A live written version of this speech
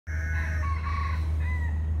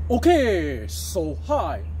Okay, so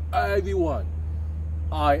hi everyone,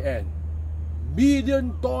 I am $1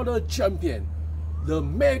 million champion, the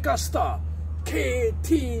mega star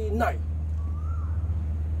KT9.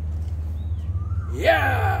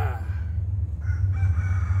 Yeah!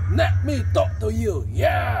 Let me talk to you,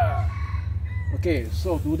 yeah! Okay,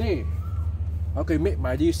 so today, I can make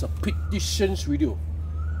this predictions video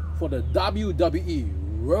for the WWE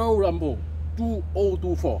Royal Rumble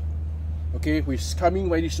 2024. Okay, which is coming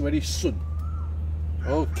very soon.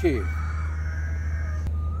 Okay.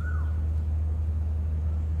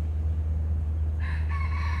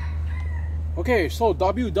 Okay, so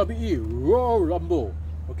WWE Royal Rumble,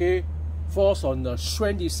 okay, falls on the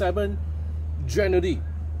 27th January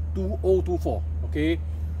 2024, okay,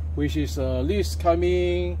 which is this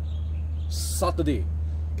coming Saturday.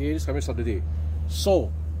 Okay, this coming Saturday. So,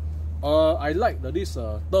 I like this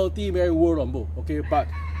 30-man Royal Rumble, okay, but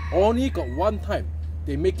only got one time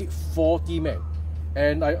they make it 40 men,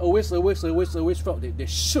 and I always felt that they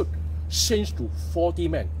should change to 40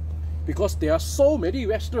 men because there are so many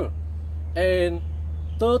wrestlers and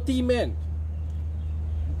 30 men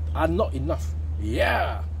are not enough.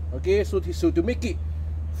 Yeah, okay, so to make it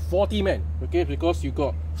 40 men, okay, because you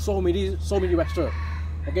got so many wrestlers,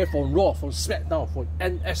 okay, from Raw, from SmackDown, from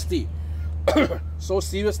NXT. So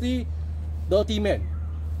seriously, 30 men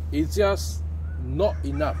is just not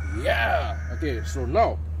enough. Yeah, okay, so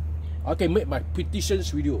now I can make my predictions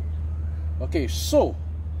video. Okay, so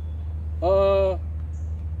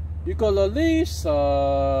you got at least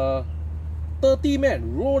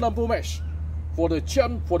 30-man Royal Rumble match for the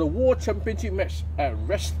World Championship match at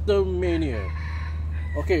WrestleMania.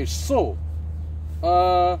 Okay, so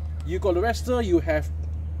you got the wrestler, you have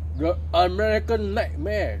the American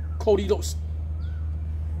Nightmare Cody Rhodes,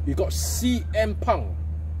 you got CM Punk,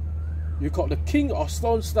 you got the King of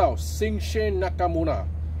Stone Style Shinsuke Nakamura.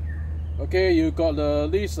 Okay, you got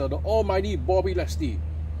the almighty Bobby Lashley.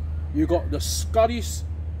 You got the Scottish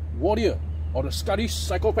Warrior or the Scottish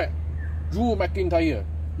Psychopath Drew McIntyre.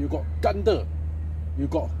 You got Gunther. You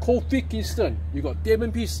got Kofi Kingston. You got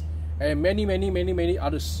Damon Priest and many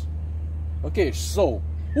others. Okay, so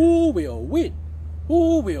who will win?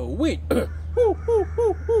 Who will win? Well.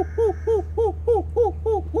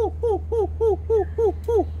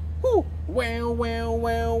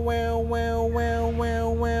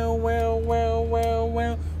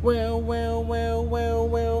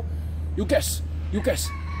 You guess.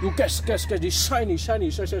 This shiny.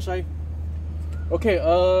 Okay,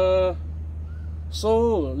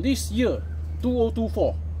 so this year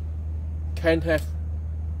 2024 can have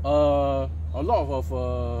a lot of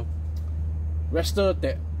wrestlers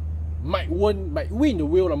that might win the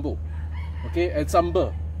Royal Rumble. Okay,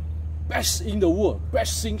 example, best in the world,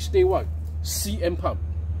 best since day one, CM Punk.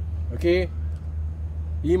 Okay,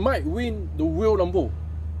 he might win the Royal Rumble,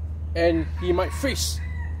 and he might face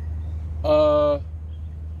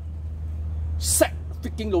Seth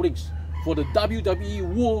freaking Rollins for the WWE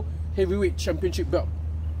World Heavyweight Championship belt.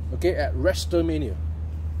 Okay, at WrestleMania.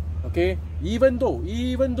 Okay, even though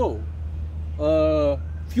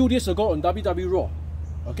few days ago on WWE Raw,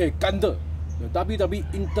 okay, Gunther, the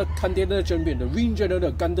WWE Intercontinental Champion, the Ring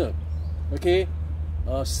General Gunther, okay,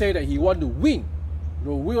 say that he want to win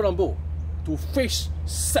the Royal Rumble to face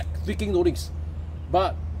Seth freaking Rollins.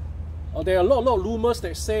 But there are a lot of rumors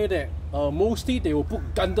that say that mostly they will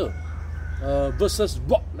put Gunther versus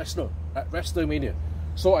Brock Lesnar at WrestleMania.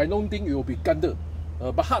 So I don't think it will be Gunther.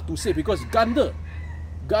 But hard to say because Gunther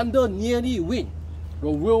nearly win the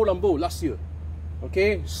Royal Rumble last year.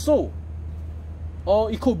 Okay, so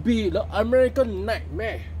or it could be the American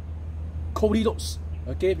Nightmare Cody Rhodes.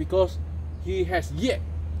 Okay, because he has yet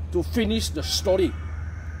to finish the story.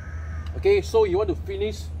 Okay, so you want to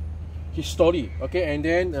finish his story. Okay, and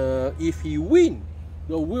then if he win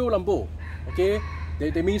the Royal Rumble, okay,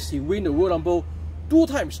 that means he win the Royal Rumble 2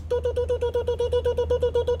 times.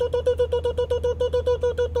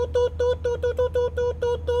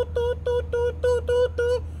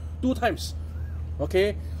 2 times.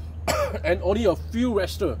 Okay, and only a few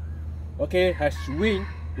wrestlers, okay, has win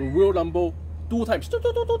the Royal Rumble 2 times.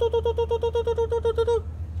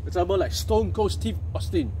 Example like Stone Cold Steve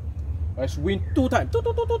Austin has win 2 times.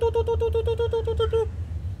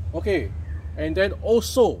 Okay, and then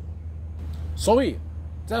also, sorry,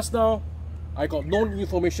 just now I got no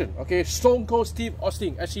information. Okay, Stone Cold Steve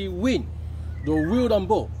Austin actually win the Royal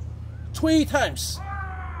Rumble 3 times.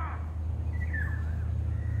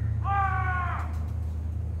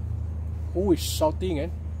 Who is shouting? I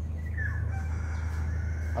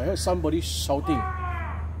heard somebody shouting.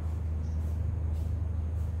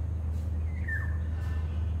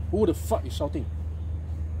 Who the fuck is shouting?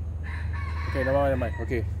 Okay, never mind.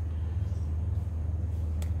 Okay.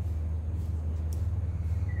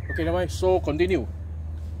 Okay, never mind. So continue.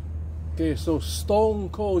 Okay, so Stone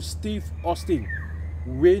Cold Steve Austin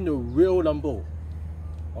win the Royal Rumble.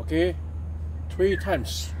 Okay, 3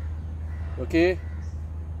 times. Okay.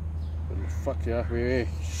 Fuck yeah, wait,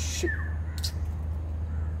 shit.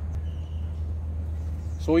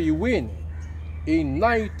 So he win in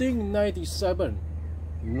 1997,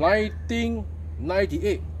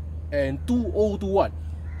 1998, and 2021.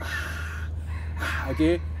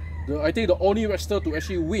 Okay, I think the only wrestler to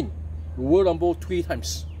actually win the Royal Rumble 3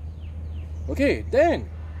 times. Okay, then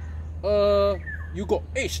you got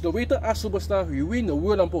Edge, the rated R superstar. He win the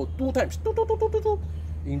Royal Rumble 2 times,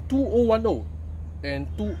 in 2010 and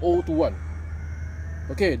 2021.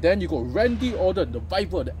 Okay, then you got Randy Orton, the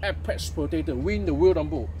Viper, the Apex Predator, win the Royal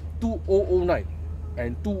Rumble 2009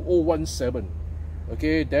 and 2017.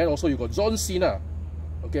 Okay, then also you got John Cena.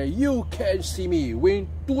 Okay, you can see me win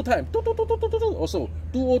 2 times. Also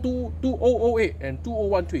 2002, 2008 and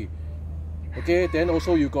 2013. Okay, then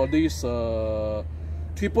also you got this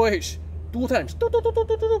Triple H 2 times,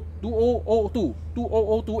 2002,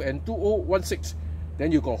 2002 and 2016.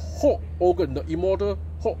 Then you got Hulk Hogan, the immortal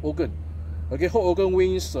Hulk Hogan. Okay, Hulk Hogan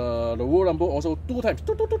wins the Royal Rumble also 2 times,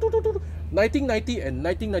 1990 and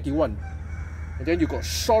 1991. And then you got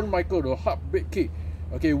Shawn Michaels, the Heartbreak Kid.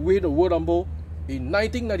 Okay, win the Royal Rumble in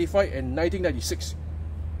 1995 and 1996.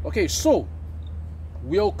 Okay, so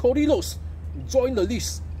will Cody Rhodes join the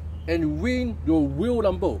list and win the Royal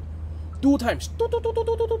Rumble 2 times?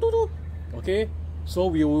 Okay, so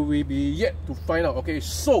we will be yet to find out. Okay,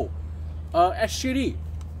 so actually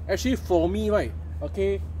for me, right,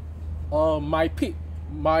 okay, my pick,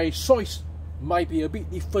 my choice might be a bit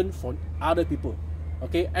different from other people.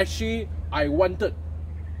 Okay, actually I wanted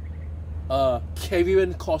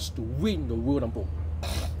Karrion Kross to win the Royal Rumble.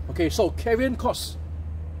 Okay, so Karrion Kross,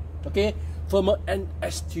 okay, former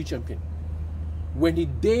NXT champion, when he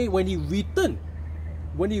returned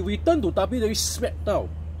to WWE SmackDown,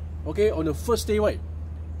 okay, on the first day, right,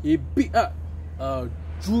 he beat up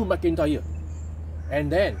Drew McIntyre,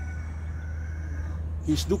 and then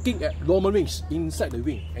he's looking at Roman Reigns inside the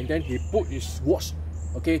ring, and then he put his watch,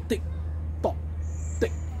 okay, tick tock,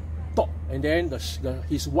 and then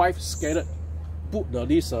his wife scared, put the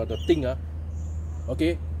thing,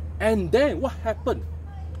 okay, and then what happened?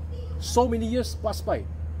 So many years passed by,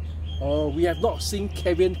 we have not seen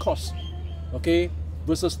Karrion Kross, okay,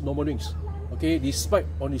 versus Roman Reigns. Okay, despite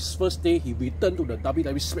on his first day he returned to the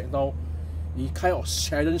WWE SmackDown, he kind of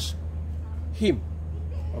challenged him.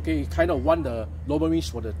 Okay, he kind of won the Roman Reigns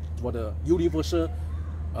for the Universal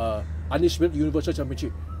Undisputed Universal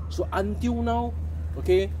Championship. So until now,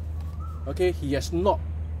 okay, he has not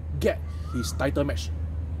get his title match.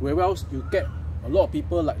 Whereas you get a lot of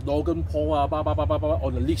people like Logan Paul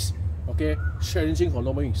on the list, okay, challenging for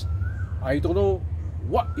Roman Reigns. I don't know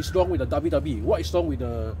what is wrong with the WWE. What is wrong with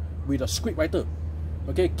the script writer?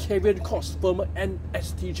 Okay, Karrion Kross, former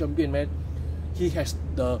NXT champion, man. He has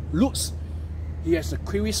the looks, he has the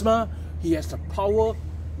charisma, he has the power.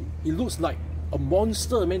 He looks like a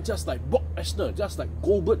monster, man, just like Brock Lesnar, just like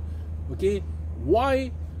Goldberg. Okay,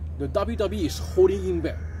 why the WWE is holding him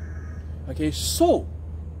back? Okay, so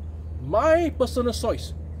my personal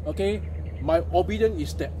choice, okay, my opinion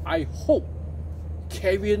is that I hope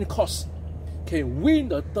Karrion Kross can win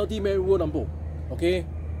the 30-man Royal Rumble, okay,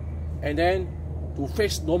 and then to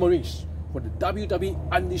face Roman Reigns for the WWE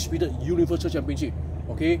Undisputed Universal Championship.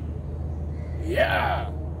 Okay, yeah,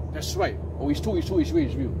 that's right. Oh, it's true, it's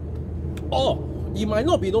real. Or it might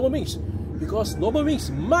not be Roman Reigns, because Roman Reigns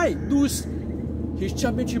might lose his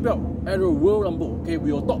championship belt at the Royal Rumble. Okay,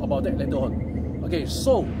 we will talk about that later on. Okay,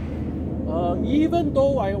 so even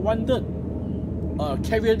though I wanted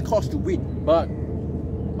Karrion Kross to win, but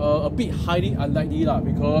a bit highly unlikely lah,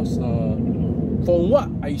 because from what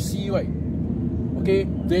I see, right, okay,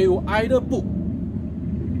 they will either put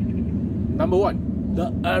number 1, the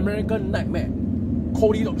American Nightmare,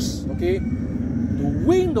 Cody Rhodes, okay, to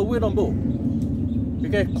win the Royal Rumble,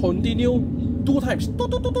 okay, continue 2 times,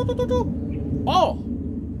 or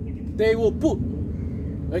they will put,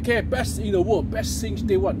 okay, best in the world, best since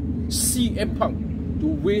day one, CM Punk to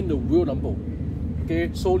win the Royal Rumble. Okay,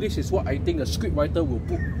 so this is what I think the scriptwriter will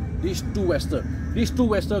put these 2 wrestlers. These 2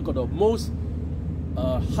 wrestlers got the most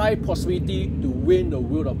high possibility to win the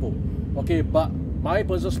Royal Rumble. Okay, but my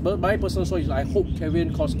personal choice is I hope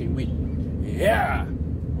Karrion Kross can win. Yeah.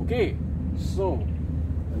 Okay, so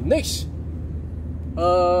next,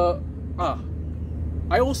 I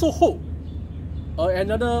also hope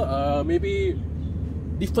another maybe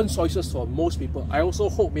different choices for most people. I also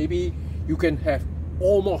hope maybe you can have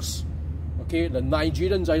almost, Okay, the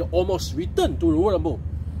Nigerian Giant almost returned to the Royal Rumble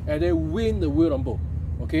and then win the Royal Rumble.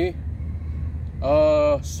 Okay.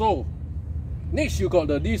 So next you got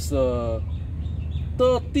this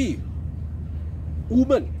 30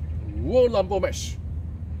 women Royal Rumble match.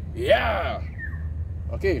 Yeah.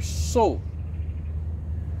 Okay, so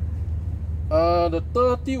the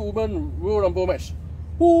 30 women Royal Rumble match.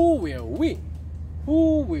 Who will win?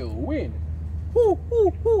 Who will win? Who?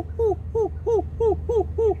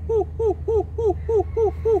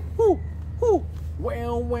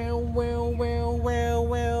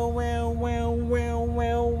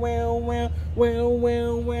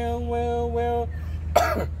 Well.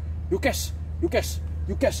 You guess. This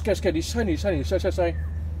shiny.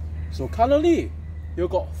 So currently, you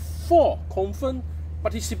got 4 confirmed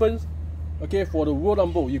participants. Okay, for the Royal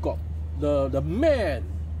Rumble, you got the man,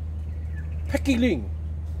 Becky Lynch.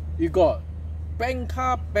 You got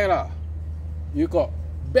Bianca Belair. You got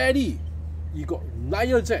Betty. You got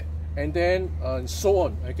Nia Jax, and then so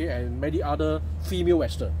on. Okay, and many other female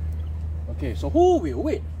wrestlers. Okay, so who will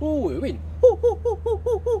win? Who will win?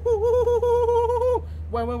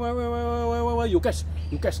 Well, you guess.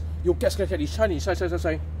 Shine.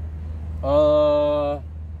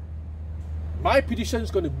 My prediction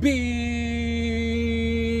is going to be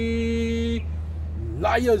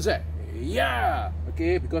Nia Jax. Yeah.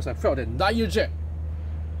 Okay, because I felt that Nia Jax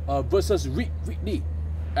versus Rhea Ripley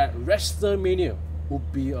at WrestleMania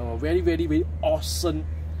would be a very awesome,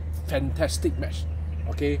 fantastic match.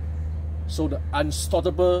 Okay, so the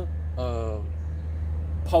unstoppable,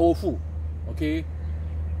 powerful, okay,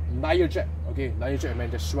 Nia Jax. Okay, Nia Jax,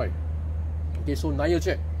 man, that's right. Okay, so Nia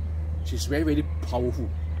Jax, she's very powerful.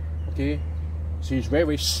 Okay, she's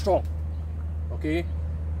very strong. Okay,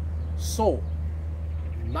 so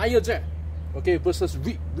Nia Jax, okay, versus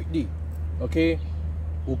Rhea Ripley, okay,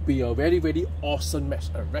 would be a very awesome match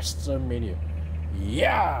at WrestleMania.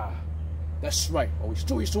 Yeah, that's right. Oh, it's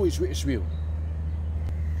real.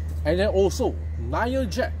 And then also Nia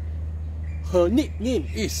Jax, her nickname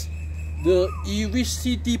is the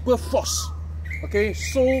Irresistible Force. Okay,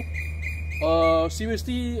 so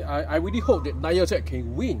seriously, I really hope that Nia Jax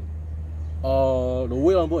can win the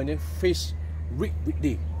Royal Rumble and then face Rhea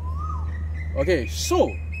Ripley. Okay,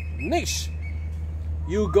 so next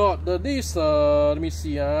you got this let me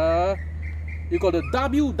see, you got the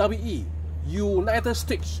WWE United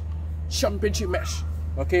States Championship match.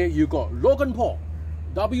 Okay, you got Logan Paul,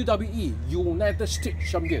 WWE United States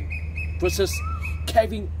Champion, versus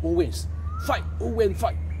Kevin Owens. Fight.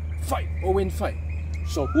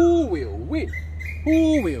 So who will win?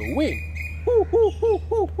 Well.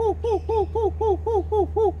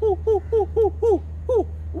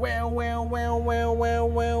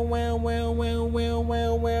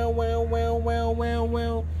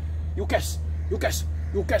 You guess.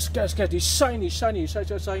 This shiny.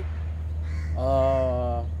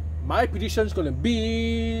 My prediction is gonna be,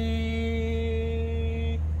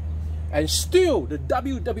 and still the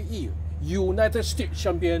WWE United States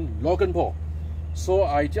Champion Logan Paul. So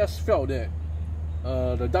I just felt that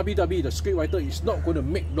the WWE, the scriptwriter, is not going to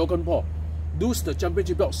make Logan Paul lose the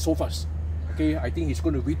championship belt so fast. Okay, I think he's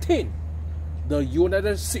going to retain the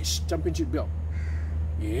United States Championship belt.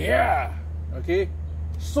 Yeah. Okay,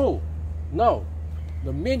 so now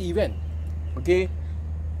the main event. Okay,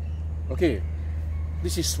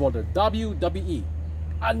 this is for the WWE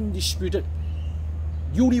Undisputed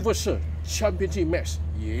Universal Championship match.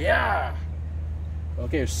 Yeah.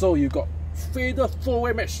 Okay, so you got fatal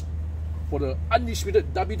 4-way match for the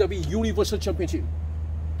Undisputed WWE Universal Championship.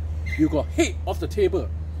 You got head of the table,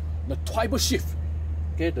 the tribal chief.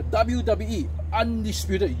 Okay, the WWE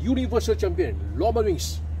Undisputed Universal Champion Roman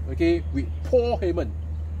Reigns. Okay, with Paul Heyman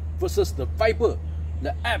versus the Viper,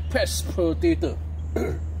 the Apex Predator.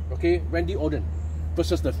 Okay, Randy Orton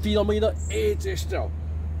versus the phenomenal AJ Styles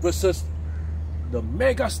versus the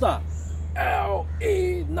megastar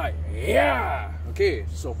LA Knight. Yeah. Okay,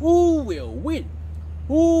 so who will win?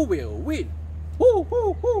 Well.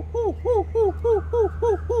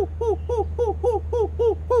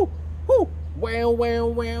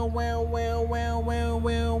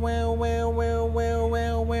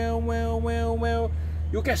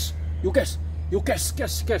 You guess.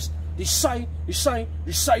 Decide.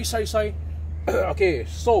 Okay,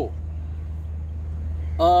 so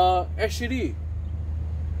actually,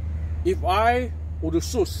 if I were to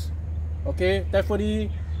choose, okay,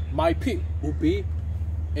 definitely my pick would be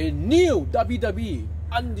a new WWE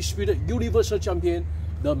Undisputed Universal Champion,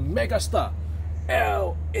 the megastar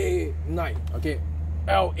LA Knight. Okay,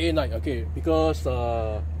 LA Knight. Okay, because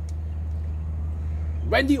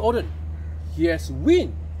Randy Orton, he has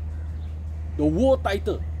win the world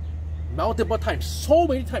title multiple times, so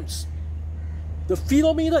many times. The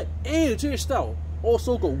phenomenal AJ Styles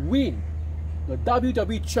also got win the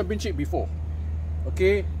WWE Championship before.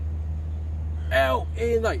 Okay,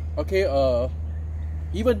 LA Knight. Okay,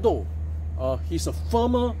 even though he's a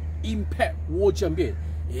former Impact World Champion,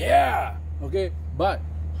 yeah. Okay, but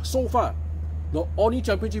so far the only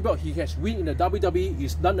championship belt he has win in the WWE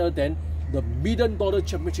is none other than the $1 million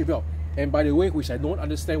championship belt. And by the way, which I don't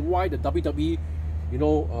understand why the WWE, you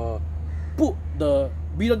know, put the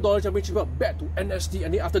 $1 million championship belt back to NXT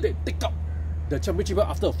and then after that take up the championship belt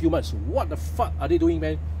after a few months. What the fuck are they doing,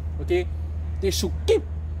 man? Okay, they should keep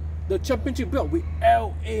the championship belt with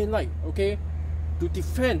LA Knight, okay, to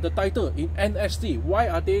defend the title in NXT. Why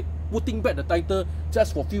are they putting back the title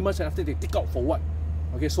just for a few months and after they take out for what?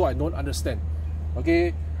 Okay, so I don't understand.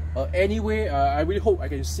 Okay, anyway, I really hope I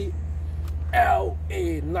can see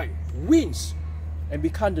LA Knight wins and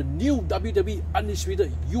become the new WWE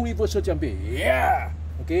Undisputed Universal Champion. Yeah.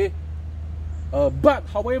 Okay. But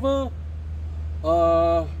however,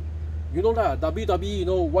 you know that WWE, you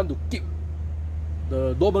know, want to keep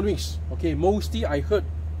the Roman Reigns. Okay, mostly I heard,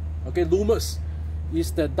 okay, rumors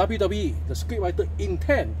is that WWE, the scriptwriter,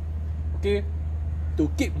 intend, okay,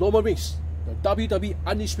 to keep Roman Reigns the WWE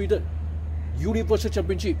Undisputed Universal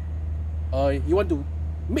Championship. You want to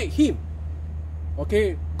make him,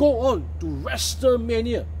 okay, go on to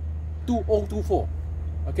WrestleMania 2024.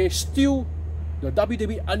 Okay, still the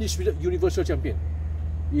WWE Undisputed Universal Champion.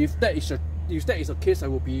 If that is a case, I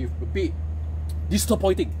will be a bit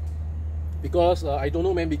disappointing, because I don't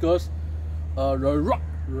know, man. Because The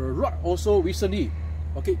Rock also recently,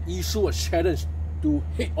 okay, issued a challenge to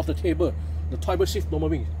head of the table, the tribal chief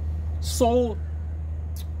Roman Reigns. So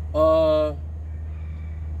I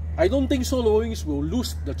don't think so Roman Reigns will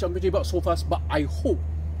lose the championship belt so fast, but I hope,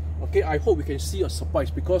 okay, I hope we can see a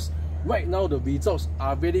surprise, because right now the results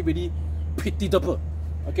are very, very predictable.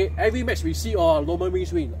 Okay, every match we see, Roman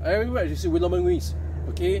Reigns win. Every match we see Roman Reigns.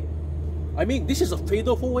 Okay, I mean, this is a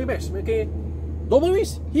fatal 4-way match. Okay, Roman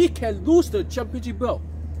Reigns, he can lose the championship belt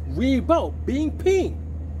without being pinned.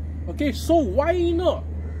 Okay, so why not?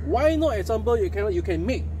 Why not? Example, you can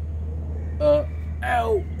make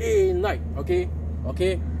LA Knight. Okay,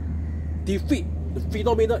 defeat the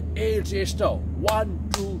phenomenal AJ Styles 1,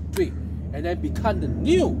 2, 3, and then become the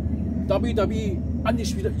new WWE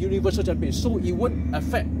Undisputed Universal Champion. So it won't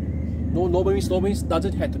affect Roman Reigns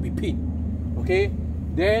doesn't have to be pinned. Okay,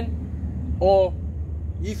 then, or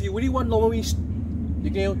if you really want Roman Reigns,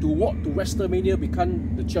 to walk to WrestleMania,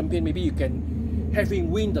 become the champion, maybe you can have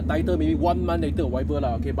him win the title maybe 1 month later or whatever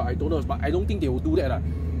lah. Okay, but I don't know. But I don't think they will do that lah.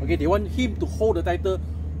 Okay, they want him to hold the title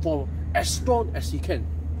for as long as he can.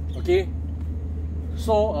 Okay,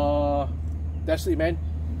 so that's it, man.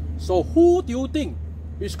 So who do you think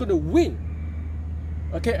is going to win,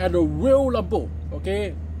 okay, at the Royal Rumble?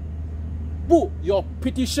 Okay, put your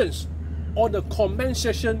petitions on the comment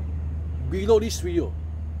section below this video.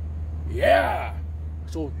 Yeah,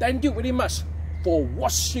 so thank you very much for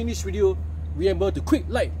watching this video. Remember to click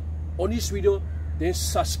like on this video, then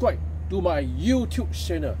subscribe to my YouTube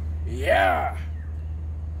channel. Yeah,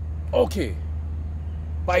 okay,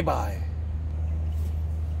 bye bye.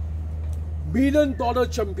 $1 million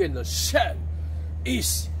champion, the champ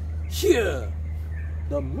is here,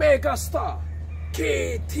 the mega star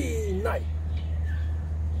KT Knight.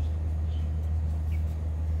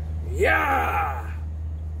 Yeah,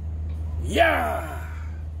 yeah.